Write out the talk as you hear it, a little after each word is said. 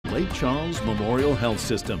Lake Charles Memorial Health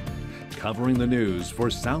System, covering the news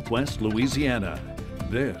for Southwest Louisiana.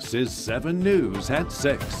 This is 7 News at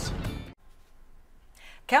 6.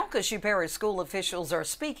 Calcasieu Parish school officials are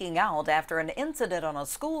speaking out after an incident on a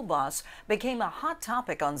school bus became a hot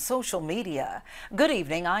topic on social media. Good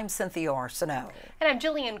evening, I'm Cynthia Arsenault. And I'm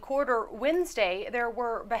Jillian Corder. Wednesday, there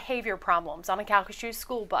were behavior problems on a Calcasieu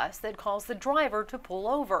school bus that caused the driver to pull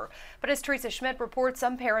over. But as Teresa Schmidt reports,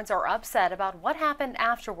 some parents are upset about what happened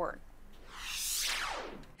afterward.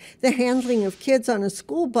 The handling of kids on a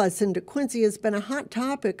school bus in DeQuincy has been a hot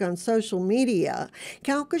topic on social media.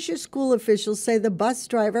 Calcasieu school officials say the bus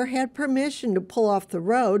driver had permission to pull off the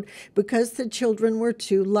road because the children were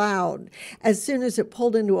too loud. As soon as it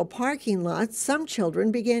pulled into a parking lot, some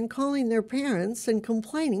children began calling their parents and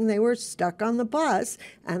complaining they were stuck on the bus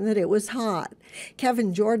and that it was hot.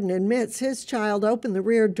 Kevin Jordan admits his child opened the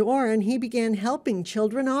rear door and he began helping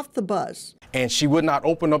children off the bus. And she would not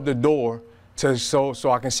open up the door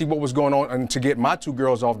so I can see what was going on and to get my 2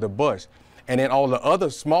 girls off the bus. And then all the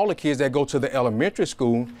other smaller kids that go to the elementary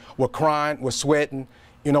school were crying, were sweating,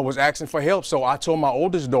 was asking for help. So I told my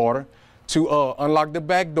oldest daughter to unlock the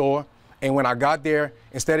back door. And when I got there,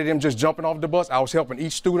 instead of them just jumping off the bus, I was helping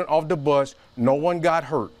each student off the bus. No one got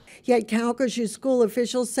hurt. Yet Calcasieu school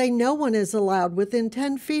officials say no one is allowed within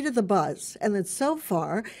 10 feet of the bus, and that so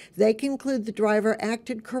far they conclude the driver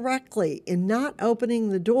acted correctly in not opening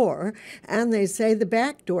the door, and they say the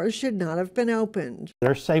back door should not have been opened.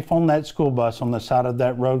 They're safe on that school bus on the side of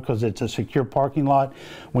that road because it's a secure parking lot.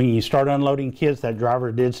 When you start unloading kids, that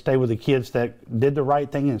driver did stay with the kids that did the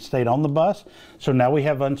right thing and stayed on the bus. So now we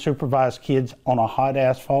have unsupervised kids on a hot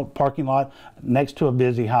asphalt parking lot next to a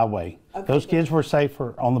busy highway. Okay. Those kids were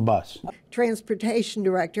safer on the bus. Transportation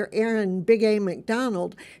Director Aaron Big A.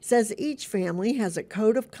 McDonald says each family has a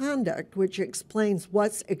code of conduct which explains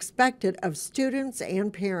what's expected of students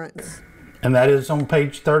and parents. And that is on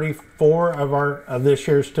page 34 of this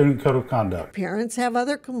year's Student Code of Conduct. Parents have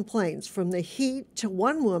other complaints, from the heat to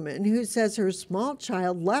one woman who says her small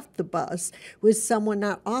child left the bus with someone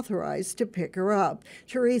not authorized to pick her up.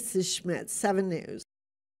 Teresa Schmidt, 7 News.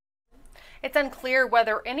 It's unclear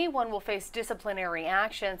whether anyone will face disciplinary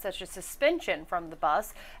action such as suspension from the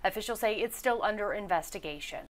bus. Officials say it's still under investigation.